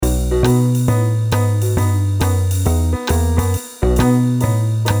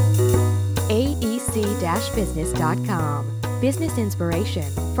AEC.com. Business inspiration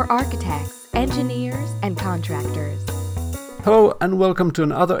for architects, engineers, and contractors. Hello and welcome to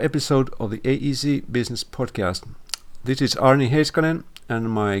another episode of the AEC Business Podcast. This is Arni Heiskanen and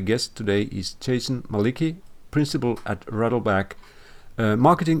my guest today is Jason Malicki, principal at Rattleback, a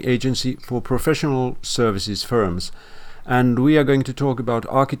marketing agency for professional services firms. And we are going to talk about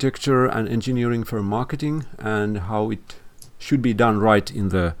architecture and engineering for marketing and how it should be done right in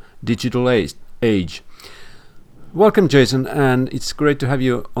the digital age. Welcome, Jason, and it's great to have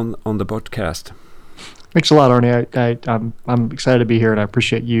you on the podcast. Thanks a lot, Arnie. I'm excited to be here, and I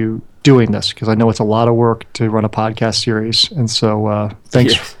appreciate you doing this because I know it's a lot of work to run a podcast series. And so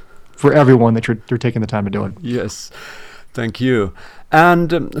thanks for everyone that you're taking the time to do it. Yes, thank you.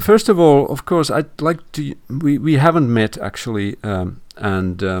 And first of all, of course, I'd like to. We haven't met actually, and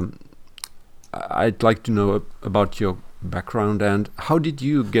I'd like to know about your background and how did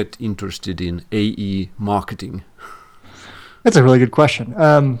you get interested in AE marketing? That's a really good question.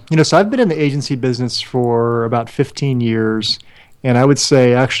 So I've been in the agency business for about 15 years, and I would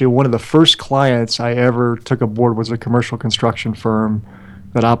say actually one of the first clients I ever took aboard was a commercial construction firm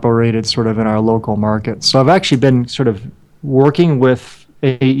that operated sort of in our local market. So I've actually been sort of working with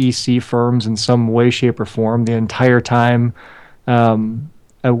AEC firms in some way, shape, or form the entire time I've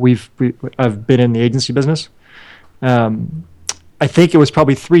been in the agency business. I think it was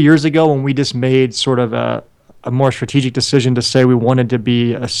probably 3 years ago when we just made sort of a more strategic decision to say we wanted to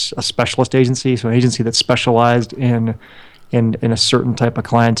be a specialist agency, so an agency that specialized in a certain type of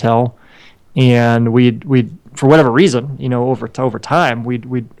clientele. And we for whatever reason, over time,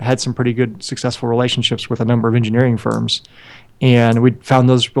 we had some pretty good successful relationships with a number of engineering firms, and we found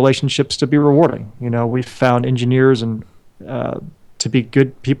those relationships to be rewarding. We found engineers and to be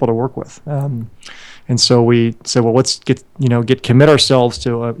good people to work with. And so we said, well, let's commit ourselves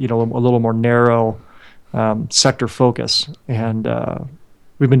to a little more narrow sector focus. And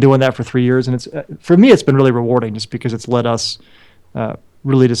we've been doing that for 3 years. And for me, it's been really rewarding just because it's let us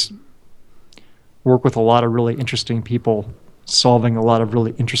really just work with a lot of really interesting people, solving a lot of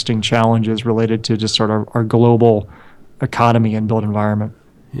really interesting challenges related to just sort of our global economy and built environment.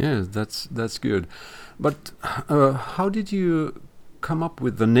 Yeah, that's good. But how did you come up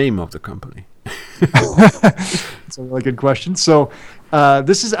with the name of the company? That's a really good question. So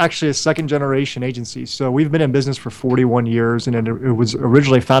this is actually a second generation agency. So we've been in business for 41 years, and it was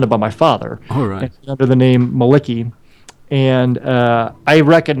originally founded by my father. All right. Under the name Malicki. And I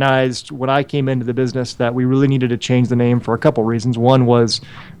recognized when I came into the business that we really needed to change the name for a couple reasons. One was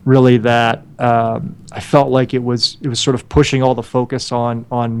really that I felt like it was sort of pushing all the focus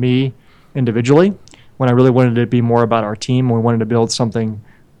on me individually, when I really wanted it to be more about our team. We wanted to build something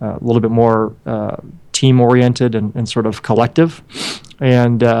a little bit more team-oriented and sort of collective.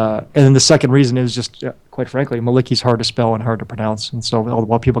 And then the second reason is just, quite frankly, Malicki's hard to spell and hard to pronounce. And so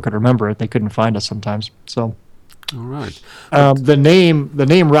while people could remember it, they couldn't find us sometimes. So, all right. The name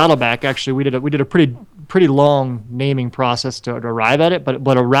Rattleback, actually, we did a pretty long naming process to arrive at it. But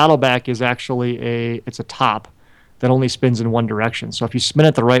a Rattleback is actually it's a top that only spins in one direction. So if you spin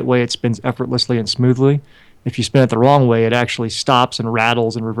it the right way, it spins effortlessly and smoothly. If you spin it the wrong way, it actually stops and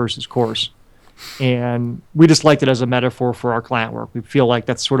rattles and reverses course. And we just liked it as a metaphor for our client work. We feel like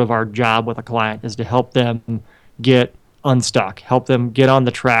that's sort of our job with a client, is to help them get unstuck, help them get on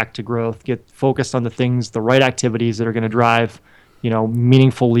the track to growth, get focused on the right activities that are going to drive,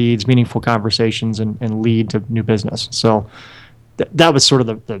 meaningful leads, meaningful conversations, and lead to new business. So that was sort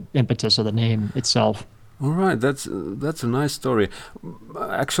of the impetus of the name itself. All right, that's a nice story.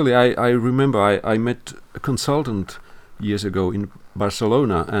 Actually, I remember I met a consultant years ago in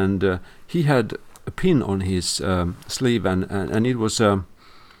Barcelona, and he had a pin on his sleeve, and it was a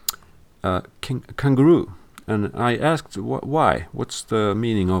kangaroo. And I asked why, what's the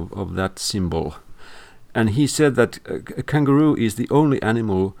meaning of that symbol? And he said that a kangaroo is the only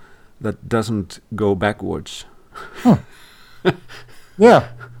animal that doesn't go backwards. Huh. Yeah.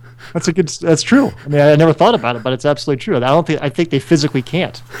 That's true. I mean, I never thought about it, but it's absolutely true. I think they physically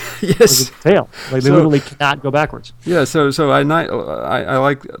can't. Yes. Tail. They literally cannot go backwards. Yeah. So I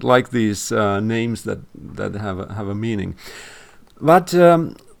like these names that have a meaning. But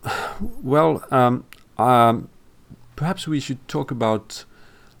perhaps we should talk about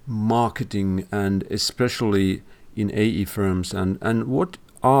marketing, and especially in AE firms, and what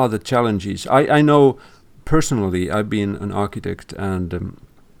are the challenges. I know personally I've been an architect and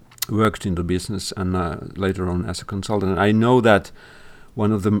worked in the business and later on as a consultant. I know that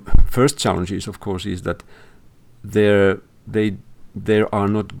one of the first challenges, of course, is that they are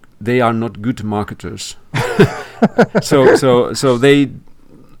not good marketers. so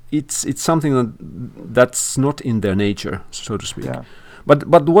it's something that's not in their nature, so to speak. Yeah. But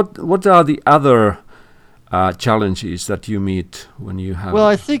what are the other challenges that you meet when you have? Well,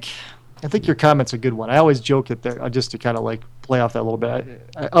 I think your comment's a good one. I always joke that just to kind of like play off that a little bit.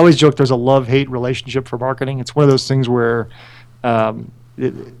 I always joke there's a love-hate relationship for marketing. It's one of those things where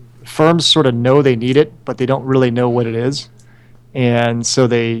firms sort of know they need it, but they don't really know what it is, and so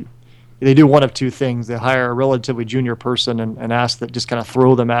they do one of two things. They hire a relatively junior person and ask that just kind of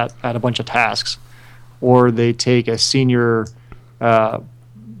throw them at a bunch of tasks, or they take a senior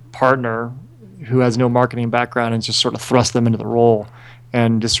partner who has no marketing background and just sort of thrust them into the role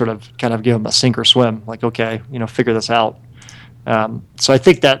and just sort of kind of give them a sink or swim, like, okay, figure this out. So I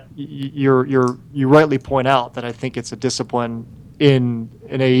think that you rightly point out that I think it's a discipline in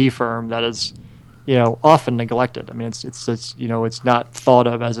an AE firm that is, often neglected. I mean, it's not thought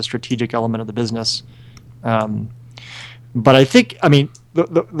of as a strategic element of the business. But I think,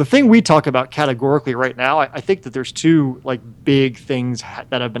 the thing we talk about categorically right now, I think that there's two like big things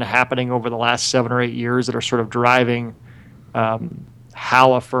that have been happening over the last 7 or 8 years that are sort of driving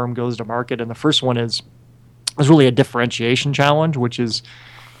how a firm goes to market. And the first one is really a differentiation challenge, which is,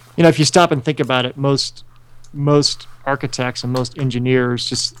 if you stop and think about it, most architects and most engineers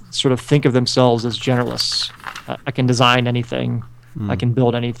just sort of think of themselves as generalists. I can design anything. I can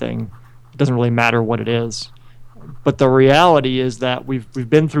build anything. It doesn't really matter what it is. But the reality is that we've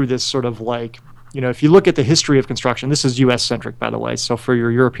been through this sort of like, if you look at the history of construction, this is U.S. centric, by the way. So for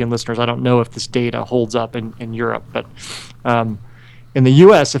your European listeners, I don't know if this data holds up in Europe, but in the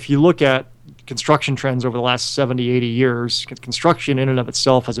U.S., if you look at construction trends over the last 70, 80 years, construction in and of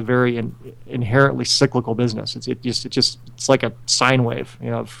itself is a very inherently cyclical business. It's like a sine wave.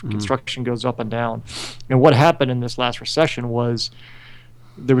 Construction goes up and down. And what happened in this last recession was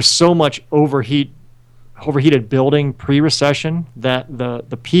there was so much overheated building pre-recession that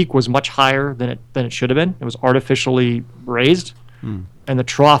the peak was much higher than it should have been. It was artificially raised, and the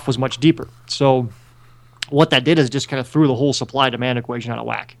trough was much deeper. So what that did is just kind of threw the whole supply-demand equation out of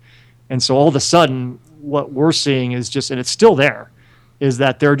whack. And so all of a sudden, what we're seeing is just, and it's still there, is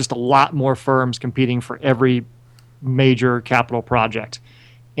that there are just a lot more firms competing for every major capital project.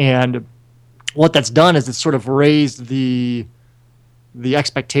 And what that's done is it's sort of raised the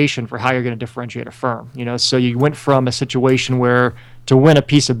expectation for how you're going to differentiate a firm. So you went from a situation where to win a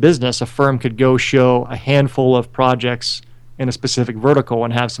piece of business, a firm could go show a handful of projects in a specific vertical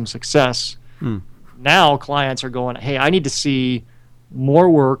and have some success. Now clients are going, hey, I need to see more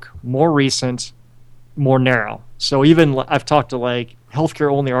work, more recent, more narrow. So even I've talked to like healthcare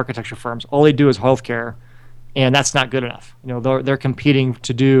only architecture firms. All they do is healthcare, and that's not good enough. They're competing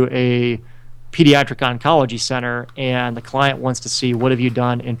to do a pediatric oncology center, and the client wants to see what have you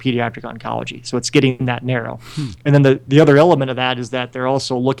done in pediatric oncology. So it's getting that narrow. And then the other element of that is that they're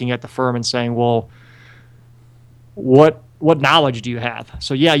also looking at the firm and saying, well, what knowledge do you have?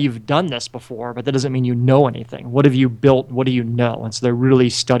 So yeah, you've done this before, but that doesn't mean you know anything. What have you built? What do you know? And so they're really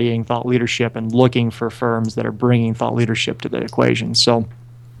studying thought leadership and looking for firms that are bringing thought leadership to the equation. So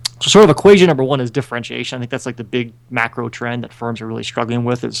sort of equation number one is differentiation. I think that's like the big macro trend that firms are really struggling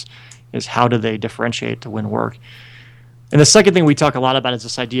with is how do they differentiate to win work. And the second thing we talk a lot about is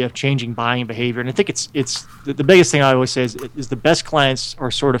this idea of changing buying behavior. And I think it's the biggest thing I always say is the best clients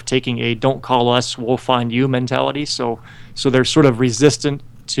are sort of taking a don't call us, we'll find you mentality. So they're sort of resistant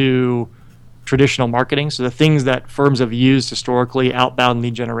to traditional marketing. So the things that firms have used historically, outbound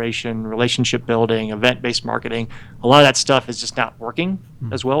lead generation, relationship building, event-based marketing, a lot of that stuff is just not working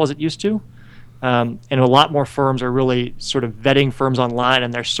as well as it used to. And a lot more firms are really sort of vetting firms online,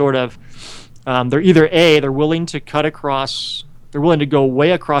 and they're sort of they're either they're willing to they're willing to go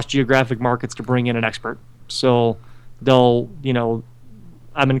way across geographic markets to bring in an expert. So they'll,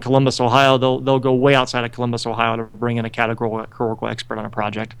 I'm in Columbus, Ohio. They'll go way outside of Columbus, Ohio to bring in a categorical expert on a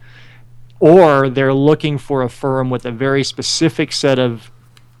project. Or they're looking for a firm with a very specific set of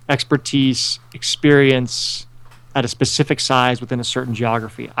expertise, experience at a specific size within a certain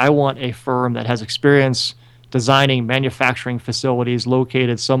geography. I want a firm that has experience designing manufacturing facilities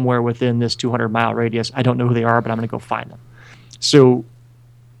located somewhere within this 200-mile radius. I don't know who they are, but I'm going to go find them. So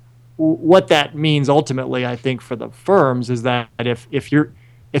what that means ultimately, I think, for the firms is that if you're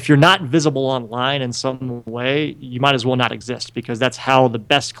not visible online in some way, you might as well not exist, because that's how the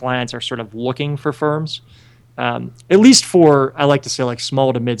best clients are sort of looking for firms. At least for, I like to say, like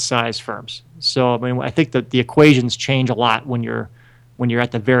small to mid-sized firms. So I think that the equations change a lot when you're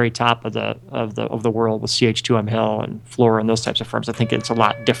at the very top of the world with CH2M Hill and Fluor and those types of firms. I think it's a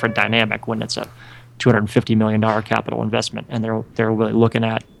lot different dynamic when it's a $250 million capital investment, and they're really looking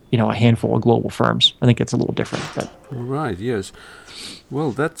at a handful of global firms. I think it's a little different. But. Right. Yes.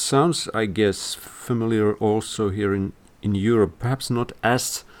 Well, that sounds, I guess, familiar also here in Europe. Perhaps not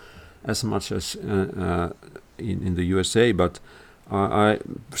as much as in the USA, but I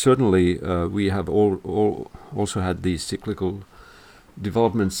certainly we have all also had these cyclical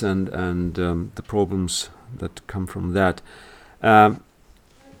developments and the problems that come from that.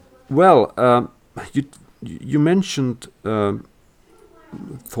 You mentioned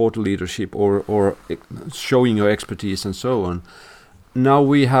thought leadership or showing your expertise and so on. Now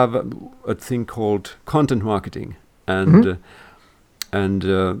we have a thing called content marketing, and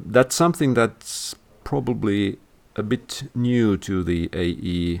that's something that's probably a bit new to the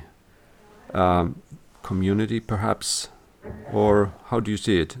AE community, perhaps. Or how do you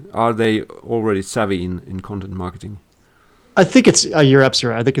see it? Are they already savvy in content marketing? I think it's you're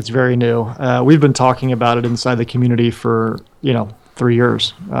absolutely right. I think it's very new. We've been talking about it inside the community for 3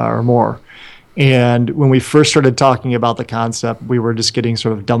 years or more. And when we first started talking about the concept, we were just getting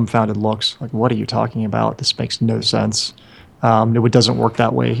sort of dumbfounded looks, like, "What are you talking about? This makes no sense. It doesn't work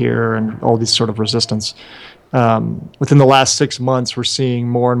that way here," and all these sort of resistance. Within the last 6 months, we're seeing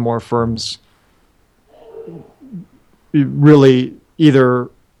more and more firms really either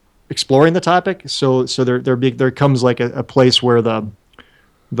exploring the topic. So there comes like a place where the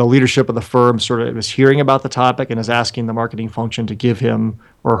leadership of the firm sort of is hearing about the topic and is asking the marketing function to give him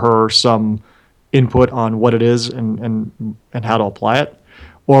or her some input on what it is and how to apply it.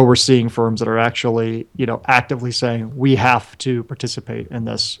 Or we're seeing firms that are actually, actively saying, we have to participate in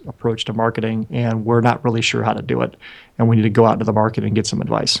this approach to marketing, and we're not really sure how to do it, and we need to go out into the market and get some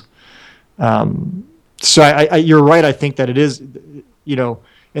advice. So you're right. I think that it is,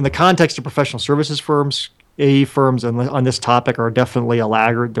 in the context of professional services firms, AE firms on this topic are definitely a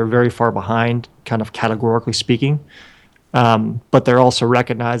laggard. They're very far behind, kind of categorically speaking. But they're also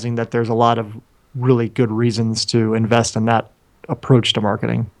recognizing that there's a lot of really good reasons to invest in that approach to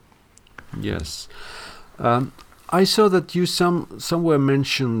marketing. Yes. I saw that you somewhere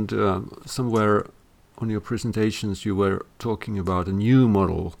mentioned, somewhere on your presentations, you were talking about a new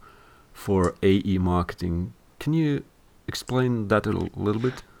model for AE marketing. Can you explain that a little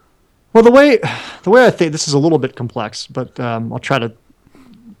bit? Well, the way I think, this is a little bit complex, but I'll try to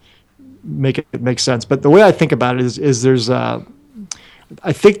make it make sense. But the way I think about it is there's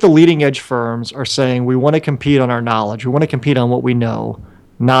I think the leading edge firms are saying we want to compete on our knowledge. We want to compete on what we know,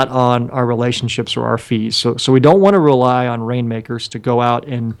 not on our relationships or our fees. So we don't want to rely on rainmakers to go out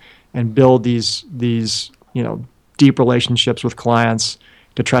and build these deep relationships with clients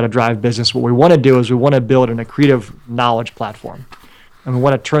to try to drive business. What we want to do is we want to build an accretive knowledge platform, and we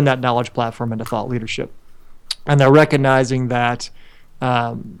want to turn that knowledge platform into thought leadership. And they're recognizing that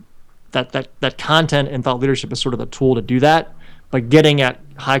that content and thought leadership is sort of the tool to do that. But getting at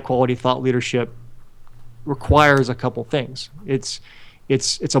high quality thought leadership requires a couple things. It's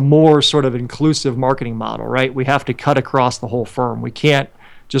a more sort of inclusive marketing model, right? We have to cut across the whole firm. We can't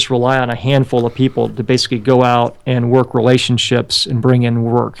just rely on a handful of people to basically go out and work relationships and bring in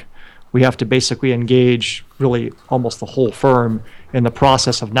work. We have to basically engage really almost the whole firm in the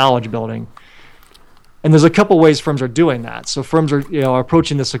process of knowledge building. And there's a couple ways firms are doing that. So firms are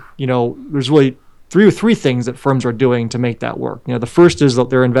approaching this, there's really three things that firms are doing to make that work. The first is that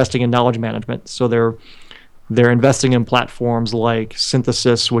they're investing in knowledge management. So they're investing in platforms like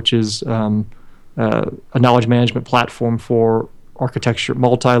Synthesis, which is a knowledge management platform for architecture,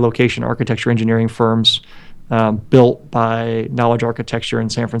 multi-location architecture engineering firms built by Knowledge Architecture in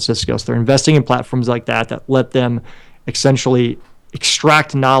San Francisco. So they're investing in platforms like that let them essentially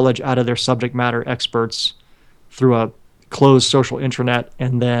extract knowledge out of their subject matter experts through a closed social intranet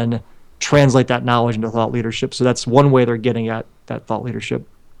and then translate that knowledge into thought leadership. So that's one way they're getting at that thought leadership.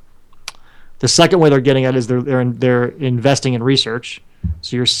 The second way they're getting at is they're investing in research.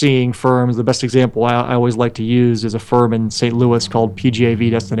 So you're seeing firms, the best example I always like to use is a firm in St. Louis called PGAV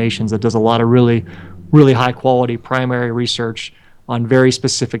Destinations that does a lot of really, really high quality primary research on very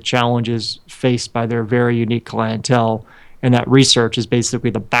specific challenges faced by their very unique clientele. And that research is basically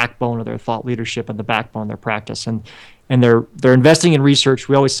the backbone of their thought leadership and the backbone of their practice. And they're investing in research.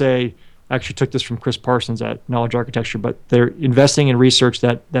 We always say, I actually took this from Chris Parsons at Knowledge Architecture, but they're investing in research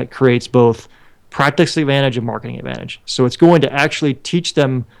that creates both practice advantage and marketing advantage. So it's going to actually teach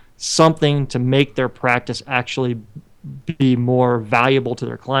them something to make their practice actually be more valuable to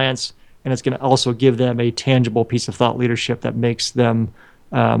their clients, and it's going to also give them a tangible piece of thought leadership that makes them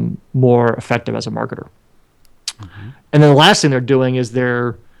more effective as a marketer. Mm-hmm. And then the last thing they're doing is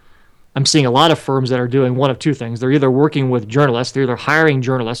I'm seeing a lot of firms that are doing one of two things. They're either working with journalists, they're either hiring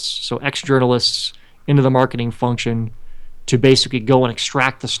journalists, so ex-journalists into the marketing function to basically go and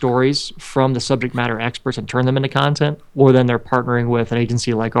extract the stories from the subject matter experts and turn them into content, or then they're partnering with an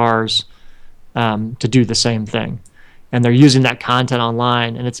agency like ours to do the same thing. And they're using that content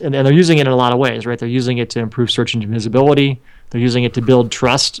online, and they're using it in a lot of ways, right? They're using it to improve search engine visibility. They're using it to build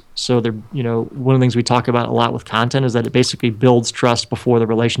trust. So they're, one of the things we talk about a lot with content is that it basically builds trust before the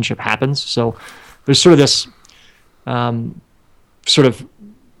relationship happens. So there's sort of this sort of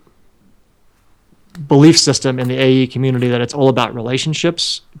belief system in the AE community that it's all about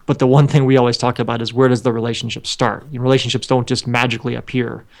relationships. But the one thing we always talk about is, where does the relationship start? Relationships don't just magically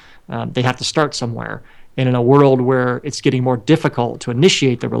appear. They have to start somewhere. And in a world where it's getting more difficult to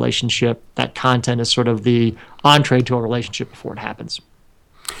initiate the relationship, that content is sort of the entree to a relationship before it happens.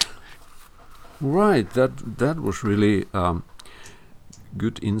 Right. That was really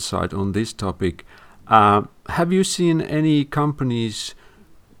good insight on this topic. Have you seen any companies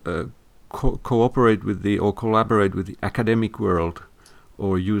cooperate with or collaborate with the academic world,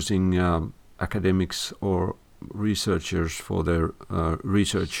 or using academics or researchers for their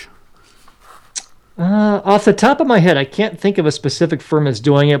research? Off the top of my head, I can't think of a specific firm that's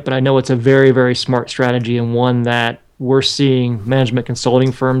doing it, but I know it's a very, very smart strategy, and one that we're seeing management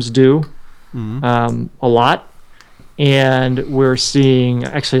consulting firms do a lot. And we're seeing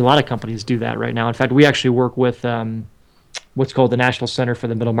actually a lot of companies do that right now. In fact, we actually work with what's called the National Center for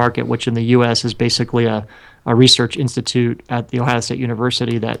the Middle Market, which in the U.S. is basically a research institute at the Ohio State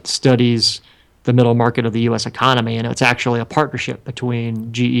University that studies the middle market of the U.S. economy, and it's actually a partnership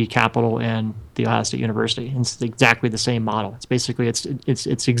between GE Capital and the Ohio State University. And it's exactly the same model. It's basically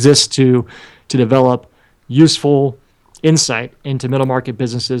it exists to develop useful insight into middle market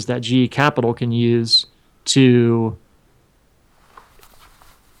businesses that GE Capital can use to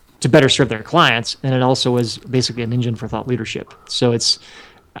better serve their clients, and it also is basically an engine for thought leadership. So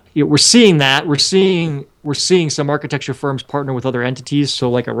we're seeing that. We're seeing some architecture firms partner with other entities. So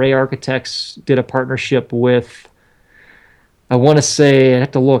like Array Architects did a partnership with, I want to say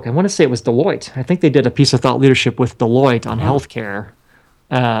it was Deloitte. I think they did a piece of thought leadership with Deloitte on healthcare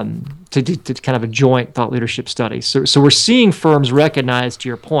to kind of a joint thought leadership study. So we're seeing firms recognize, to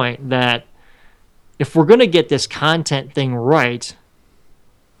your point, that if we're going to get this content thing right,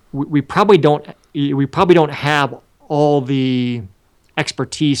 we probably don't have all the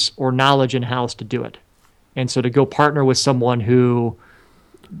expertise or knowledge in-house to do it. And so to go partner with someone who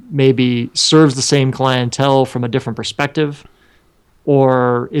maybe serves the same clientele from a different perspective,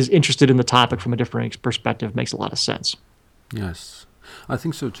 or is interested in the topic from a different perspective, makes a lot of sense. Yes, I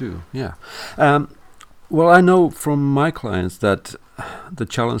think so too. Yeah. Well, I know from my clients that the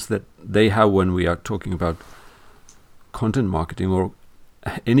challenge that they have when we are talking about content marketing or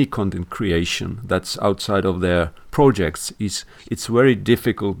any content creation that's outside of their projects is it's very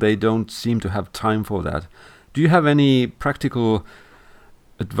difficult. They don't seem to have time for that. Do you have any practical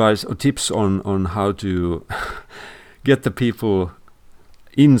advice or tips on how to get the people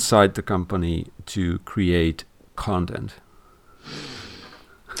inside the company to create content?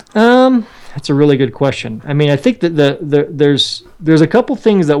 That's a really good question. I mean, I think that there's a couple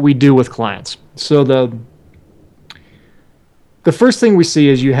things that we do with clients. So the first thing we see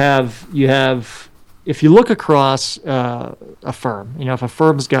is you have if you look across a firm, if a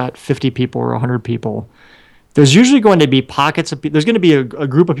firm's got 50 people or 100 people, there's usually going to be pockets of there's going to be a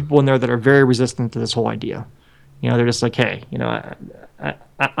group of people in there that are very resistant to this whole idea. They're just like, hey,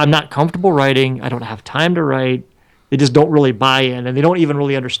 I'm not comfortable writing. I don't have time to write. They just don't really buy in, and they don't even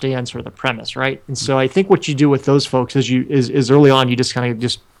really understand sort of the premise, right? And so I think what you do with those folks is early on you just kind of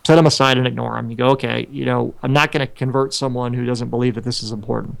just set them aside and ignore them. You go, okay, I'm not going to convert someone who doesn't believe that this is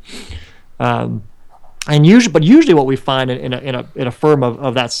important. And usually what we find in a firm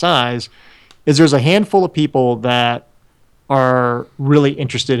of that size is there's a handful of people that are really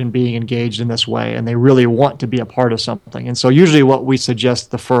interested in being engaged in this way, and they really want to be a part of something. And so usually what we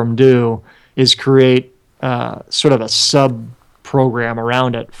suggest the firm do is create sort of a sub-program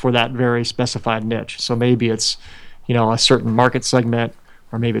around it for that very specified niche. So maybe it's, a certain market segment,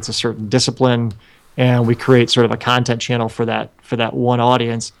 or maybe it's a certain discipline, and we create sort of a content channel for that one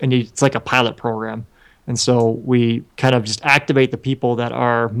audience, and it's like a pilot program. And so we kind of just activate the people that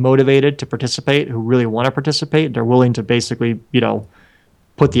are motivated to participate, who really want to participate. They're willing to basically,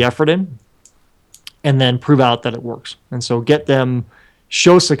 put the effort in, and then prove out that it works. And so get them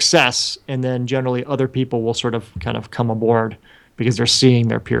show success, and then generally other people will sort of kind of come aboard because they're seeing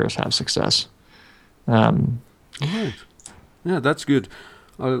their peers have success. Right. Yeah, that's good.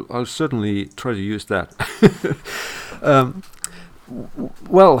 I'll certainly try to use that.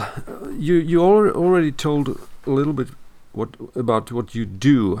 Well, you already told a little bit about what you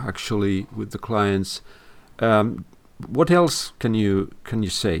do actually with the clients. what else can you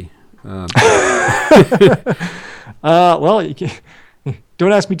say? Well,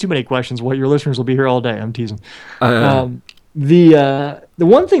 don't ask me too many questions. Well, your listeners will be here all day. I'm teasing. The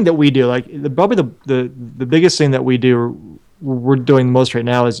one thing that we do, like probably the biggest thing that we're doing the most right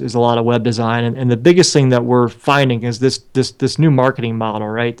now is a lot of web design, and the biggest thing that we're finding is this new marketing model,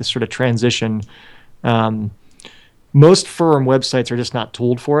 right? This sort of transition. Most firm websites are just not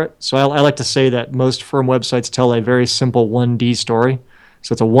tooled for it. So I like to say that most firm websites tell a very simple 1D story.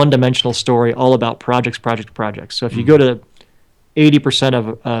 So it's a one-dimensional story all about projects. So if you go to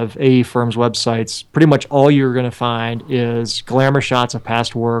 80% of AE firms' websites, pretty much all you're going to find is glamour shots of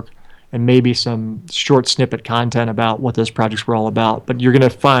past work and maybe some short snippet content about what those projects were all about. But you're going to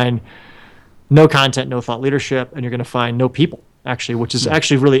find no content, no thought leadership, and you're going to find no people, actually, which is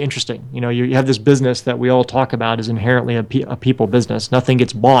actually really interesting. You know, you have this business that we all talk about is inherently a people business. Nothing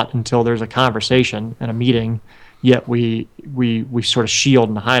gets bought until there's a conversation and a meeting, yet we sort of shield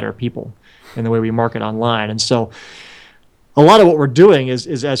and hide our people in the way we market online. And so a lot of what we're doing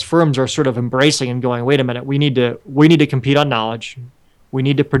is as firms are sort of embracing and going, wait a minute, we need to compete on knowledge. We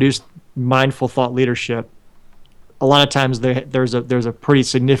need to produce mindful thought leadership. A lot of times there's a pretty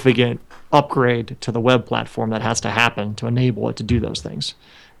significant upgrade to the web platform that has to happen to enable it to do those things.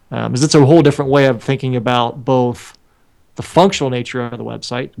 Because it's a whole different way of thinking about both the functional nature of the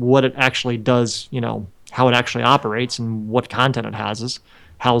website, what it actually does, you know, how it actually operates and what content it houses,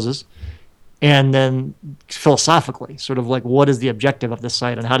 and then philosophically, sort of like what is the objective of the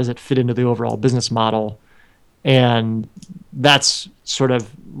site and how does it fit into the overall business model. And that's sort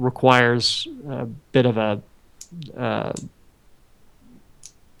of requires a bit of a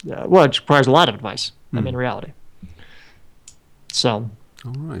well, it requires a lot of advice, in reality. So,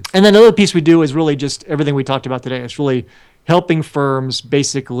 all right. And then another piece we do is really just everything we talked about today. It's really helping firms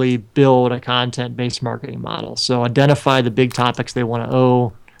basically build a content-based marketing model. So identify the big topics they want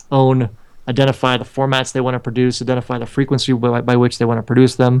to own, identify the formats they want to produce, identify the frequency by which they want to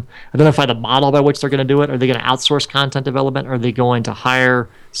produce them, identify the model by which they're going to do it. Are they going to outsource content development? Are they going to hire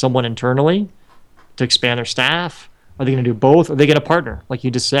someone internally to expand their staff? Are they going to do both? Are they going to partner, like you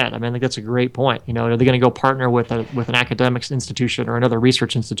just said? I mean, I think that's a great point. You know, are they going to go partner with an academic institution or another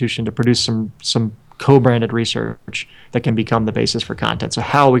research institution to produce some co-branded research that can become the basis for content? So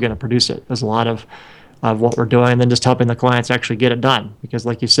how are we going to produce it? There's a lot of what we're doing, and then just helping the clients actually get it done. Because,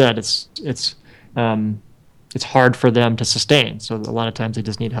 like you said, it's hard for them to sustain. So a lot of times they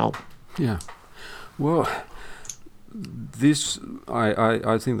just need help. Yeah. Well, this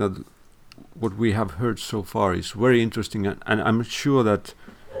I think that what we have heard so far is very interesting, and I'm sure that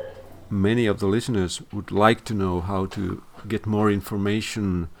many of the listeners would like to know how to get more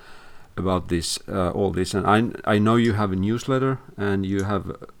information about this, all this. And I know you have a newsletter and you have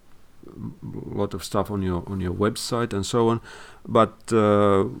a lot of stuff on your website and so on. But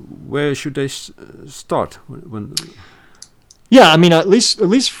where should they start? Yeah, I mean, at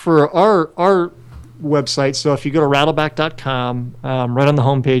least for our website. So if you go to rattleback.com, right on the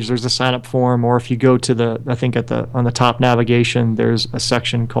homepage, there's a sign up form, or if you go to on the top navigation, there's a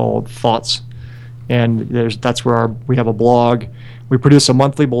section called Thoughts, and that's where we have a blog. We produce a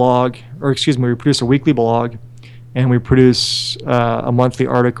monthly blog, we produce a weekly blog, and we produce a monthly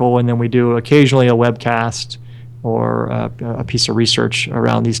article, and then we do occasionally a webcast or a piece of research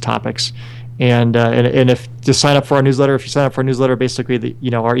around these topics. And if to sign up for our newsletter, basically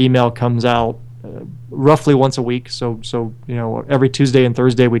our email comes out roughly once a week. So every Tuesday and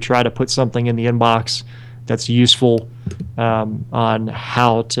Thursday we try to put something in the inbox that's useful on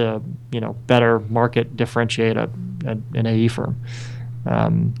how to better market, differentiate an AE firm.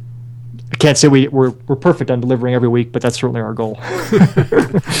 I can't say we're perfect on delivering every week, but that's certainly our goal.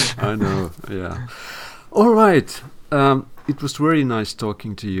 I know. Yeah. All right. It was very nice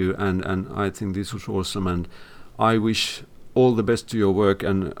talking to you, and I think this was awesome, and I wish all the best to your work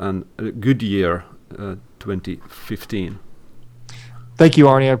and a good year 2015. Thank you,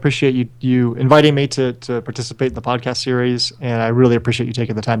 Arnie. I appreciate you inviting me to participate in the podcast series, and I really appreciate you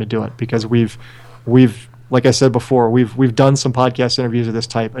taking the time to do it, because we've like I said before, we've done some podcast interviews of this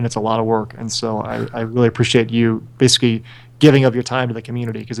type, and it's a lot of work. And so I really appreciate you basically giving of your time to the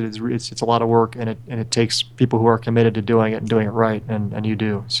community, because it's a lot of work, and it takes people who are committed to doing it and doing it right, and you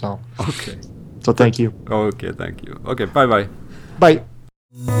do. So okay. So thank you. Okay, thank you. Okay, bye-bye. Bye.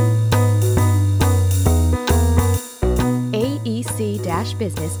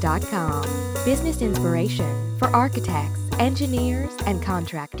 AEC-business.com. Business inspiration for architects, engineers, and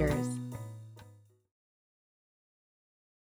contractors.